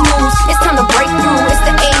gotta make moves, it's time to break through. It's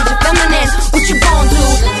the age of feminine, what you gon' do?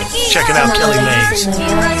 Checking out Kellee Maize.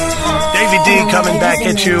 Davey D coming back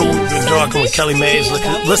at you. We've been talking with Kellee Maize,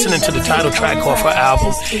 listening to the title track off her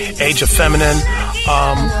album, Age of Feminine.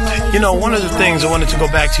 You know, one of the things I wanted to go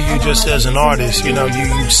back to you just as an artist, you know,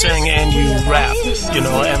 you sing and you rap, you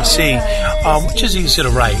know, MC. Which is easier to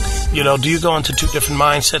write? You know, do you go into two different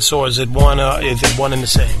mindsets, or is it one and the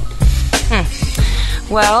same?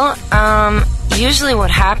 Well, usually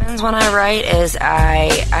what happens when I write is I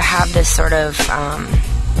have this sort of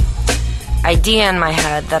idea in my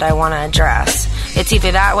head that I want to address. It's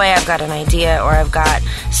either that way, I've got an idea, or I've got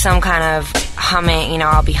some kind of humming, you know,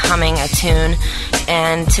 I'll be humming a tune.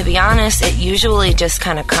 And to be honest, it usually just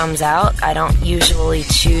kind of comes out. I don't usually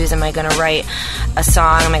choose, am I going to write a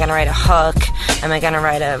song? Am I going to write a hook? Am I going to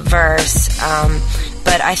write a verse?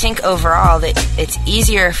 But I think overall that it's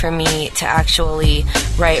easier for me to actually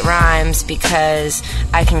write rhymes because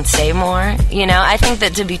I can say more. You know, I think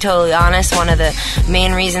that, to be totally honest, one of the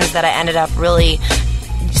main reasons that I ended up really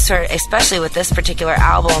especially with this particular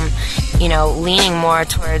album, you know, leaning more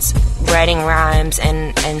towards writing rhymes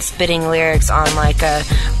and spitting lyrics on like a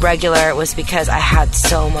regular was because I had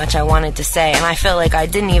so much I wanted to say, and I feel like I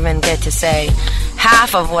didn't even get to say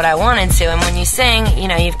half of what I wanted to. And when you sing, you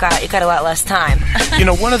know, you've got a lot less time. You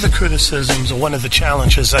know, one of the criticisms, or one of the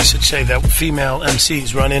challenges, I should say, that female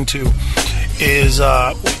MCs run into is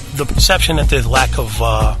the perception that there's lack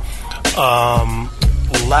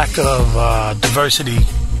of diversity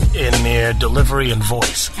in their delivery and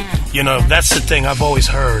voice. You know, that's the thing I've always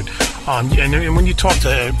heard. And when you talk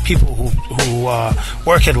to people who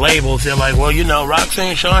work at labels, they're like, well, you know, Roxanne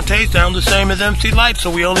and Shantae sound the same as MC Lyte, so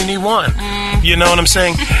we only need one. You know what I'm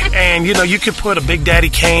saying? And, you know, you could put a Big Daddy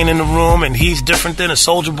Kane in the room, and he's different than a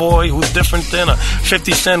Soulja Boy, who's different than a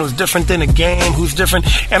 50 Cent, who's different than a Game, who's different.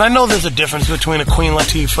 And I know there's a difference between a Queen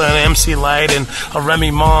Latifah and an MC Lyte and a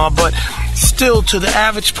Remy Ma, but still, to the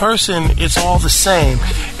average person, it's all the same.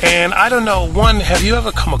 And I don't know, have you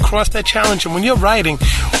ever come across that challenge? And when you're writing,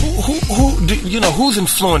 who's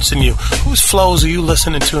influencing you? Whose flows are you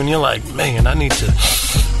listening to? And you're like, man, I need to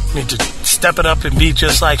step it up and be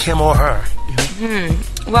just like him or her. You know?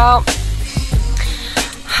 Well,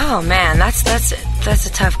 oh man, that's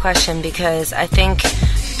a tough question, because I think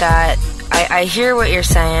that I hear what you're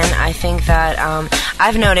saying. I think that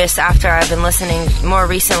I've noticed after I've been listening more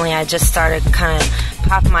recently, I just started kind of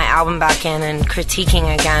popping my album back in and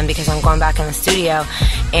critiquing again because I'm going back in the studio.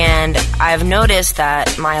 And I've noticed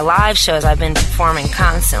that my live shows, I've been performing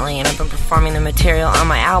constantly, and I've been performing the material on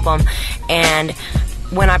my album. And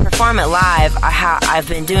when I perform it live, I've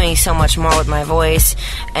been doing so much more with my voice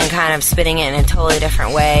and kind of spitting it in a totally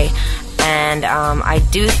different way. And I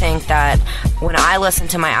do think that when I listen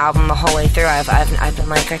to my album the whole way through, I've been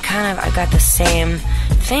like, I got the same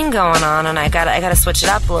thing going on, and I gotta switch it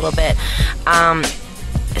up a little bit.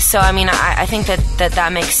 So I mean, I think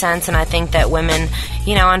that makes sense, and I think that women,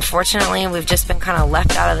 you know, unfortunately, we've just been kind of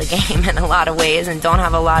left out of the game in a lot of ways, and don't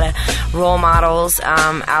have a lot of role models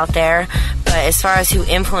out there. But as far as who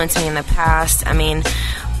influenced me in the past, I mean,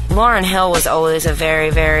 Lauryn Hill was always a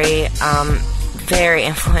very, very very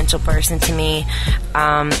influential person to me.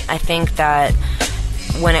 I think that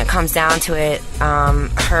when it comes down to it,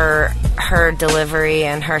 her her delivery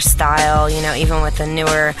and her style, you know, even with the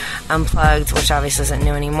newer Unplugged, which obviously isn't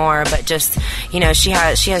new anymore, but just, you know, she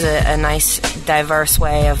has a nice, diverse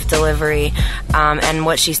way of delivery, and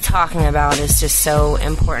what she's talking about is just so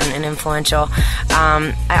important and influential.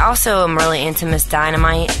 I also am really into Miss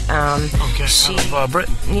Dynamite. She, out of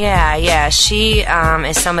Britain. Yeah. She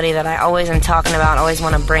is somebody that I always am talking about, always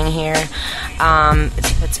want to bring here.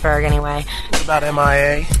 It's Pittsburgh anyway. What about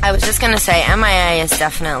MIA? I was just going to say MIA is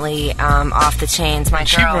definitely off the chains. My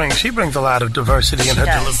girl, she brings a lot of diversity in her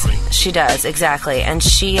delivery. She does, exactly. And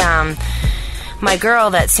she, my girl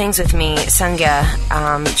that sings with me, Sangha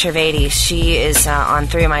Trivedi, she is on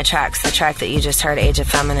 3 of my tracks. The track that you just heard, Age of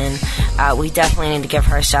Feminine, we definitely need to give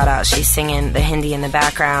her a shout out. She's singing the Hindi in the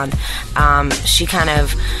background. She kind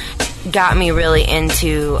of got me really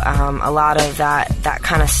into a lot of that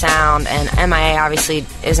kind of sound. And MIA obviously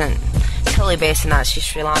isn't totally based on that. She's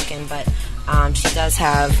Sri Lankan, but she does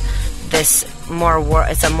have this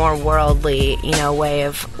it's a more worldly, you know, way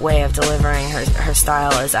of delivering. Her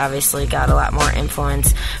style has obviously got a lot more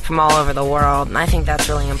influence from all over the world, and I think that's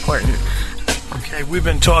really important. Okay, we've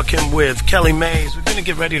been talking with Kellee Maize. We're going to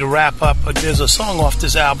get ready to wrap up, but there's a song off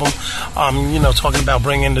this album, you know, talking about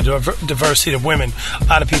bringing the diversity of women. A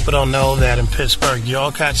lot of people don't know that in Pittsburgh, y'all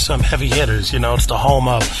got some heavy hitters. You know, it's the home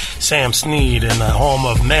of Sam Sneed and the home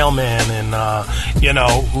of Mel-Man and, you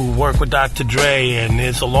know, who work with Dr. Dre, and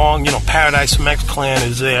there's a long, you know, Paradise from X-Clan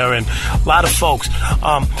is there, and a lot of folks.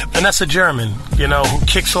 Vanessa German, you know, who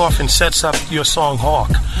kicks off and sets up your song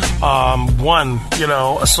Hawk, won, you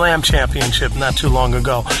know, a slam championship not too long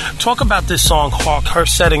ago. Talk about this song Hawk, her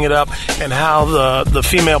setting it up, and how the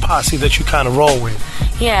female posse that you kind of roll with.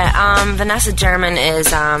 Yeah, Vanessa German is,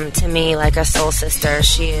 to me, like a soul sister.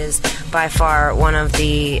 She is by far one of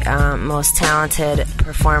the most talented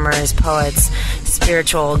performers, poets,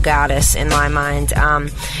 spiritual goddess in my mind.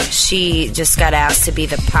 She just got asked to be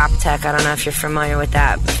the pop tech. I don't know if you're familiar with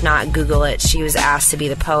that. If not, Google it. She was asked to be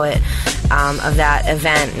the poet of that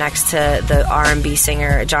event next to the R&B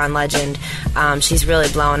singer John Legend. She's really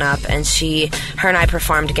blown up, and her and I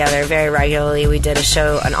performed together very regularly. We did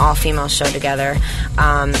an all-female show together,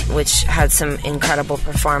 which had some incredible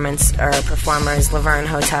performers, Laverne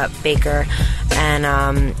Hotep Baker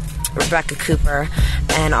and Rebecca Cooper.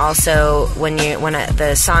 And also when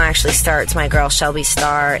the song actually starts, my girl Shelby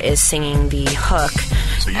Starr is singing the hook.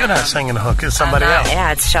 So you're not singing the hook, it's somebody else.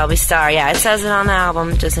 Yeah, it's Shelby Starr. Yeah, it says it on the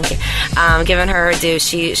album, just in case. Giving her due.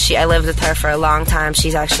 I lived with her for a long time.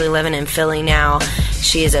 She's actually living in Philly now.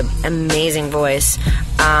 She has an amazing voice.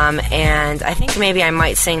 And I think maybe I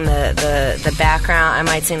might sing the background. I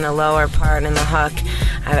might sing the lower part in the hook.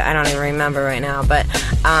 I don't even remember right now. But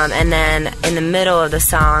and then in the middle of the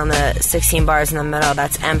song, the 16 bars in the middle,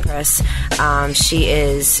 that's Empress. She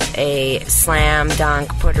is a slam dunk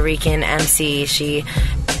Puerto Rican MC. She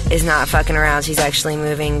is not fucking around. She's actually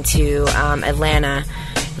moving to Atlanta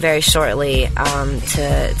very shortly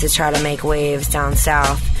to try to make waves down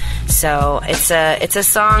south. So it's a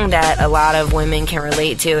song that a lot of women can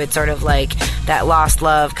relate to. It's sort of like that lost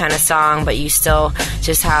love kind of song, but you still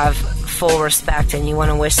just have full respect and you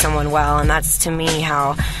want to wish someone well, and that's to me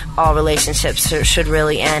how all relationships should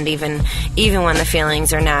really end, even when the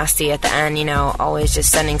feelings are nasty at the end, you know, always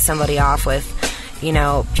just sending somebody off with, you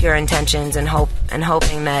know, pure intentions and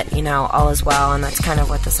hoping that, you know, all is well, and that's kind of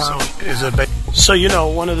what the song So you know,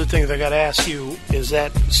 one of the things I got to ask you is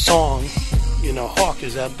that song, you know, Hawk,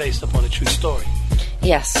 is that based upon a true story?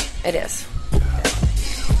 Yes, it is.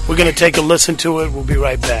 We're going to take a listen to it. We'll be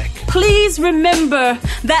right back. Please remember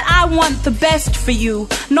that I want the best for you.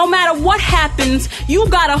 No matter what happens, you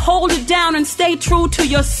gotta hold it down and stay true to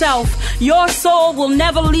yourself. Your soul will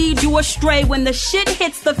never lead you astray. When the shit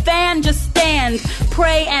hits the fan, just stand,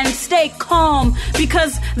 pray, and stay calm,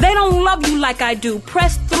 because they don't love you like I do.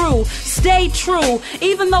 Press through, stay true.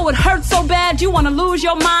 Even though it hurts so bad, you wanna lose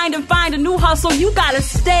your mind and find a new hustle, you gotta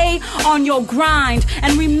stay on your grind.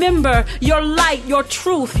 And remember, your light, your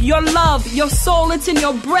truth, your love, your soul, it's in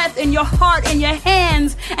your breath, in your heart, in your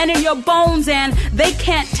hands, and in your bones, and they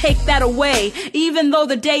can't take that away. Even though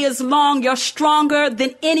the day is long, you're stronger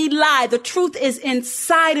than any lie. The truth is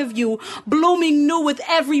inside of you, blooming new with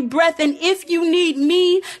every breath. And if you need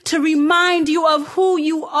me to remind you of who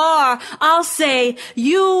you are, I'll say,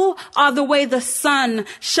 you are the way the sun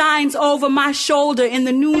shines over my shoulder in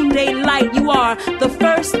the noonday light. You are the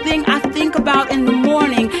first thing I think about in the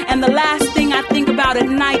morning and the last thing I think about at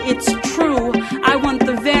night. It's true. I want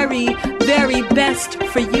the very, very best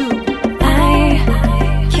for you. I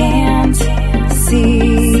can't see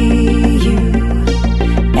you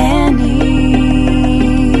anymore.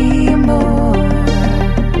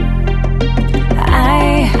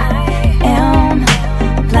 I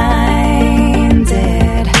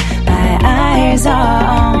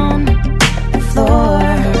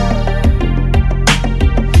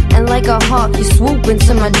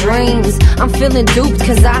into my dreams. I'm feeling duped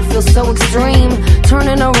cause I feel so extreme.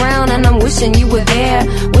 Turning around and I'm wishing you were there.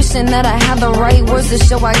 Wishing that I had the right words to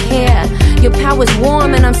show I care. Your power's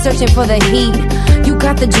warm and I'm searching for the heat. You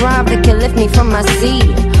got the drive that can lift me from my seat.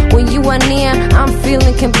 When you are near, I'm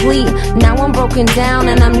feeling complete. Now I'm broken down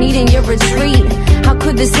and I'm needing your retreat. How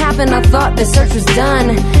could this happen? I thought the search was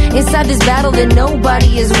done. Inside this battle that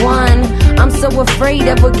nobody is won. I'm so afraid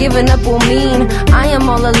that what giving up will mean. I am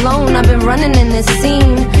all alone, I've been running in this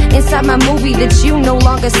scene. Inside my movie that you no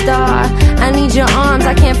longer star. I need your arms,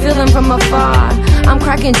 I can't feel them from afar. I'm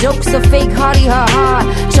cracking jokes, a fake hardy ha-ha.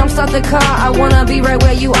 Jumps out the car, I wanna be right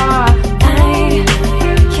where you are. I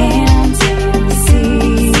can't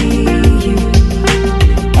see you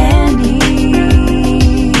anymore.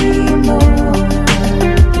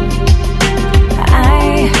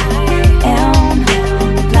 I am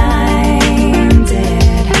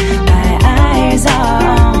blinded, my eyes are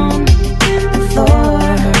on the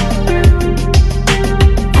floor.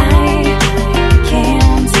 I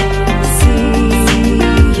can't see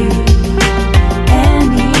you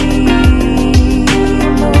anymore.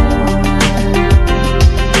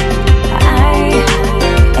 I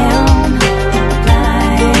am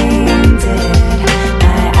blinded,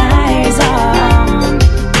 my eyes are on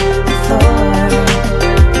the floor.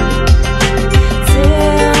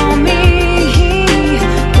 Tell me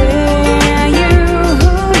where you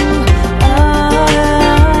are.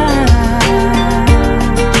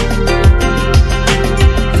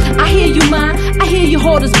 I hear you, ma. I hear your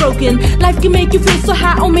heart is broken. Life can make you feel so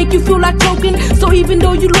high or make you feel like broken. So even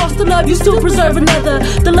though you lost the love, you still preserve another.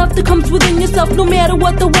 The love that comes within yourself, no matter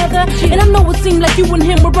what the weather. And I know it seemed like you and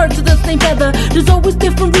him were birds of the same feather. There's always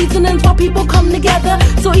different reasons why people come together.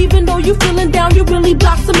 So even though you're feeling down, you're really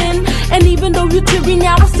blossoming. And even though you're teary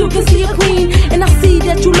now, I still can see a queen. And I see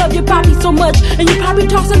that you love your poppy so much. And you probably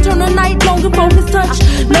toss and turn the night longing for his touch.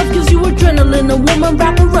 Love gives you adrenaline, a woman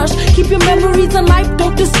rapid rush. Keep your memories alive,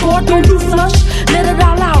 don't discord, don't you flush. Let it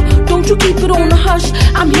all out, don't you keep it on the hush.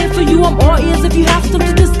 I'm here for you, I'm all ears if you have stuff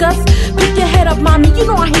to discuss. Pick your head up, mommy, you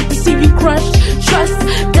know I hate to see you crush. Trust,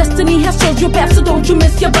 destiny has showed your path, so don't you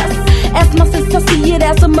miss your bus. As my sister, see it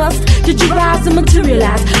as a must. Did you rise and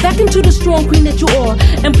materialize back into the strong queen that you are?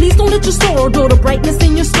 And please don't let your sorrow dull the brightness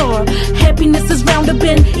in your star. Happiness is round the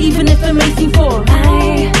bend, even if it may seem far.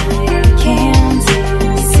 I can't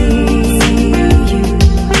see you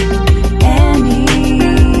anymore.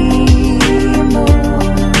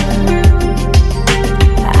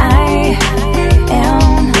 I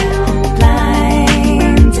am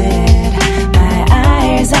blinded, my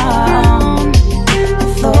eyes are on the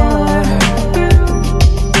floor.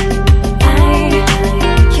 I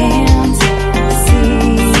can't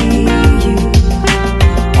see you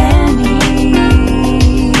anymore.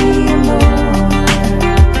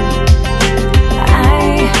 I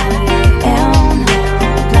am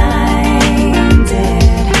blinded,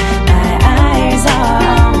 my eyes are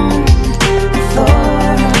on the floor.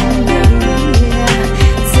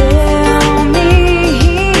 Tell me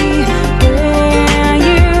where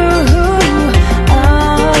you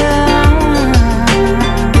are.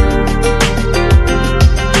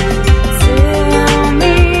 Tell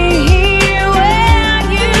me where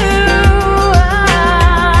you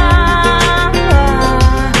are.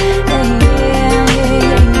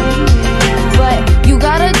 But you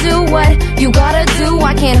gotta do what you gotta do.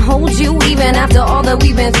 I can't hold you even after all that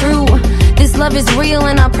we've been through. This love is real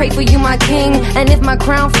and I pray for you, my king. And if my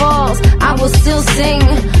crown falls, I will still sing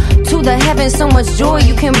to the heavens. So much joy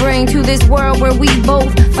you can bring to this world where we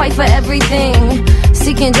both fight for everything.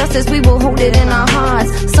 Seeking justice, we will hold it in our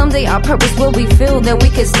hearts. Someday our purpose will be filled, then we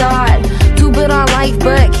can start to build our life,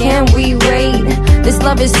 but can we wait? This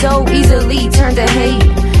love is so easily turned to hate.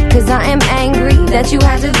 Cause I am angry that you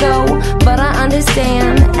had to go. But I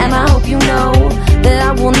understand and I hope you know that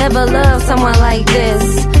I will never love someone like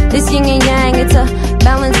this. This yin and yang, it's a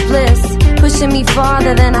balanced bliss. Pushing me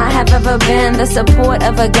farther than I have ever been. The support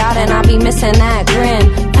of a God and I'll be missing that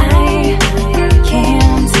grin. I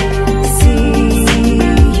can't see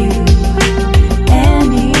you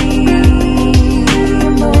anymore.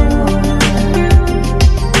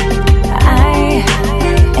 I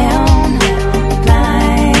am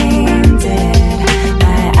blinded,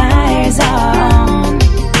 my eyes are on the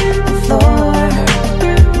floor.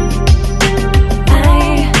 I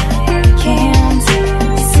can't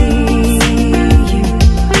see you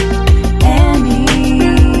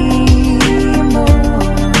anymore.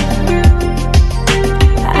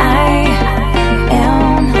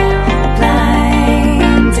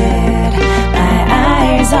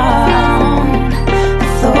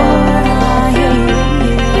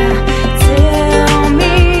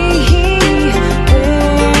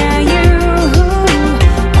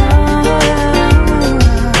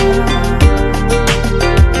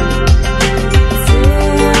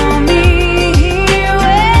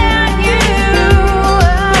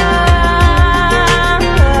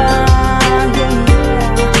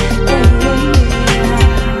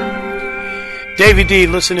 Davey D,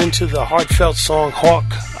 listening to the heartfelt song Hawk.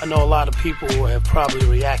 I know a lot of people have probably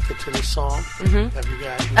reacted to this song. Mm-hmm. Have you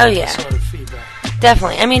guys sort of feedback?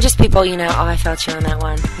 Definitely. I mean, just people, I felt you on that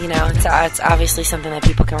one. It's obviously something that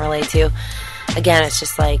people can relate to. Again, it's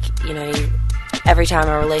just like, every time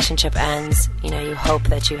a relationship ends, you hope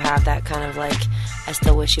that you have that kind of like, I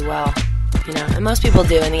still wish you well, and most people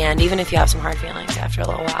do in the end, even if you have some hard feelings after a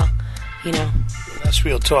little while, That's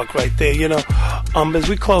real talk right there. As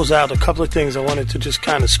we close out, a couple of things I wanted to just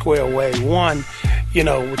kind of square away. One,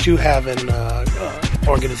 what you have in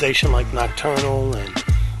organization like Nocturnal and,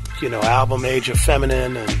 album Age of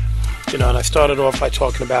Feminine, and, and I started off by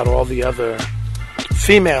talking about all the other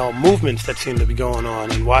female movements that seem to be going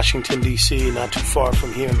on in Washington, D.C., not too far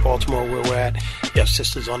from here in Baltimore where we're at. You have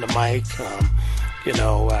Sisters on the Mic. You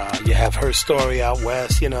have Her Story out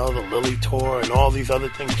west, the Lily Tour and all these other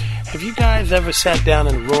things. Have you guys ever sat down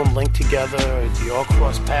in a room, linked together? Do you all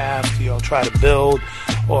cross paths? Do you all try to build?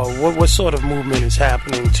 Or what sort of movement is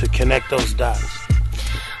happening to connect those dots?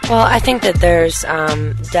 Well, I think that there's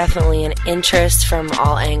definitely an interest from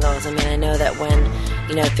all angles. I mean, I know that when,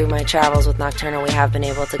 through my travels with Nocturnal, we have been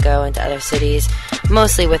able to go into other cities,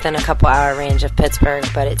 mostly within a couple-hour range of Pittsburgh,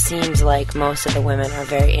 but it seems like most of the women are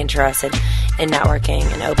very interested in networking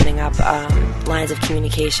and opening up lines of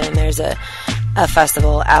communication. There's a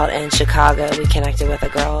festival out in Chicago. We connected with a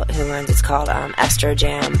girl who runs, it's called Estro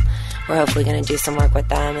Jam. We're hopefully going to do some work with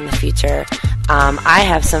them in the future. I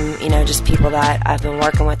have some, just people that I've been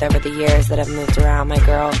working with over the years that have moved around. My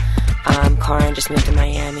girl, Karin, just moved to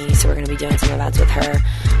Miami, so we're going to be doing some events with her.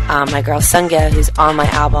 My girl, Sunga, who's on my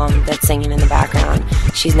album that's singing in the background,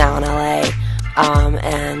 she's now in LA.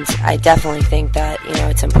 And I definitely think that,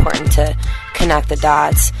 it's important to connect the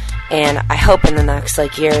dots. And I hope in the next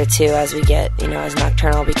year or two, as we get, as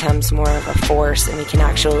Nocturnal becomes more of a force and we can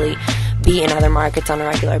actually be in other markets on a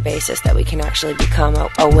regular basis, that we can actually become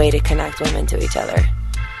a way to connect women to each other.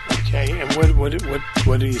 Okay, and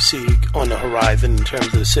what do you see on the horizon in terms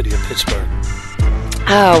of the city of Pittsburgh?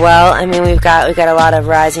 Oh, well, I mean, we've got a lot of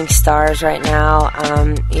rising stars right now.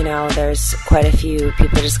 There's quite a few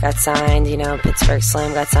people just got signed. Pittsburgh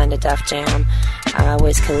Slim got signed to Def Jam.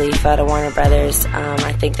 Wiz Khalifa to Warner Brothers.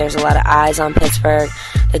 I think there's a lot of eyes on Pittsburgh.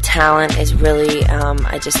 The talent is really,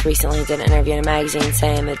 I just recently did an interview in a magazine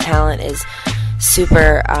saying the talent is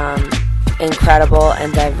super incredible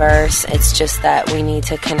and diverse. It's just that we need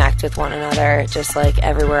to connect with one another, just like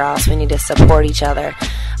everywhere else. We need to support each other.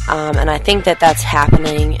 And I think that that's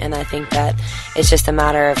happening, and I think that it's just a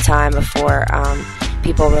matter of time before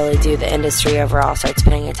people really do. The industry overall starts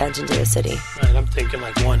paying attention to the city. Right, I'm thinking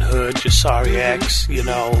like One Hood, Jasiri X,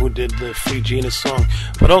 who did the Free Gina song.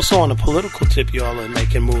 But also on a political tip, y'all are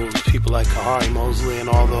making moves. People like Kahari Mosley and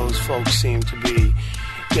all those folks seem to be,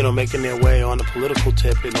 making their way on the political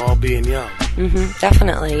tip and all being young. Mm-hmm,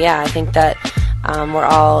 definitely, yeah. I think that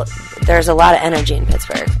there's a lot of energy in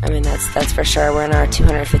Pittsburgh. I mean, that's for sure. We're in our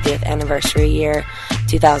 250th anniversary year.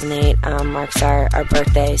 2008 marks our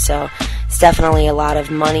birthday, so it's definitely a lot of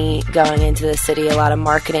money going into the city, a lot of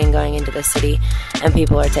marketing going into the city, and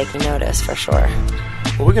people are taking notice for sure.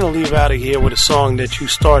 Well, we're going to leave out of here with a song that you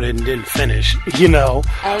started and didn't finish, of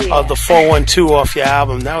the 412 off your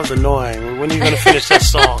album. That was annoying. When are you going to finish that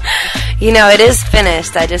song? It is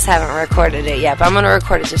finished. I just haven't recorded it yet, but I'm going to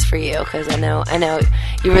record it just for you, because I know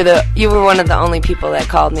you were one of the only people that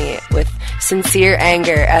called me with sincere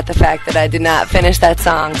anger at the fact that I did not finish that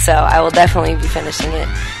song, so I will definitely be finishing it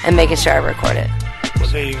and making sure I record it. Well,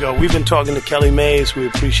 there you go. We've been talking to Kellee Maize. We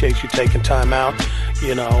appreciate you taking time out,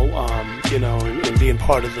 and being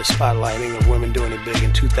part of the spotlighting of women doing it big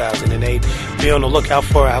in 2008. Be on the lookout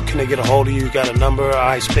for her. How can they get a hold of you? You got a number,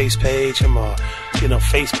 iSpace page,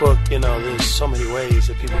 Facebook. There's so many ways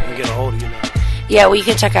that people can get a hold of you now. Yeah, well, you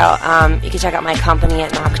can check out my company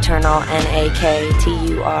at Nocturnal,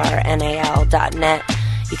 NAKTURNAL.net.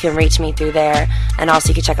 You can reach me through there, and also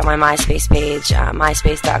you can check out my MySpace page,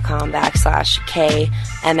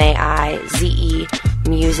 myspace.com/KMAIZE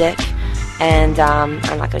music. And I'm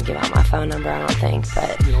not going to give out my phone number, I don't think.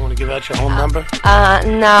 But you don't want to give out your home number?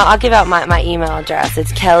 No, I'll give out my email address.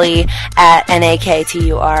 It's Kellee at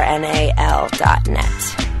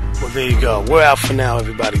NAKTURNAL.net. Well, there you go. We're out for now,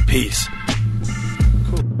 everybody. Peace.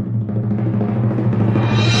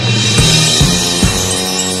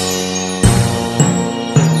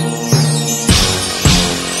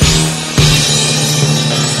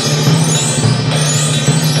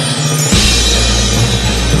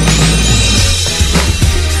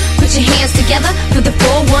 Together for the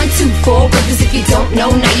 4124 brothers. If you don't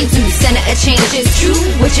know, now you do. Center of change is true.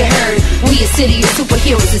 What you heard? We a city of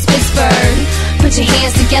superheroes. It's Pittsburgh. Put your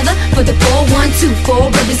hands together for the 412.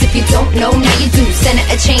 2-4 brothers. If you don't know, now you do. Center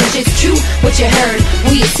of change, it's true what you heard.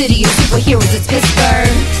 We a city of superheroes, it's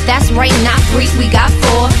Pittsburgh. That's right, not 3, we got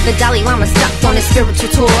 4. The Dalai Lama stopped on his spiritual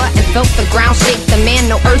tour and felt the ground shake. The man,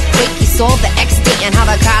 no earthquake. He saw the X-date and how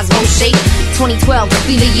the cosmos shake. 2012 will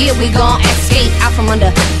be the year we gon' escape out from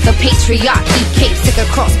under the patriarchy cape. Sick of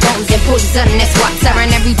crossbones and poisonous water.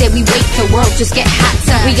 And every day we wait, the world just get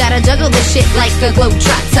hotter. We gotta juggle this shit like a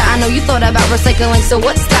globetrotter. I know you thought about recycling, so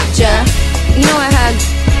what stopped ya? You know I had...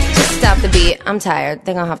 Just stop the beat. I'm tired.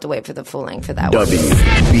 They're gonna have to wait for the full length for that one.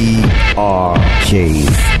 WBRKD.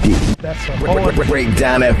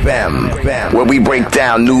 Breakdown FM, where we break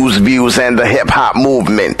down news, views, and the hip-hop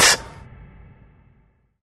movement.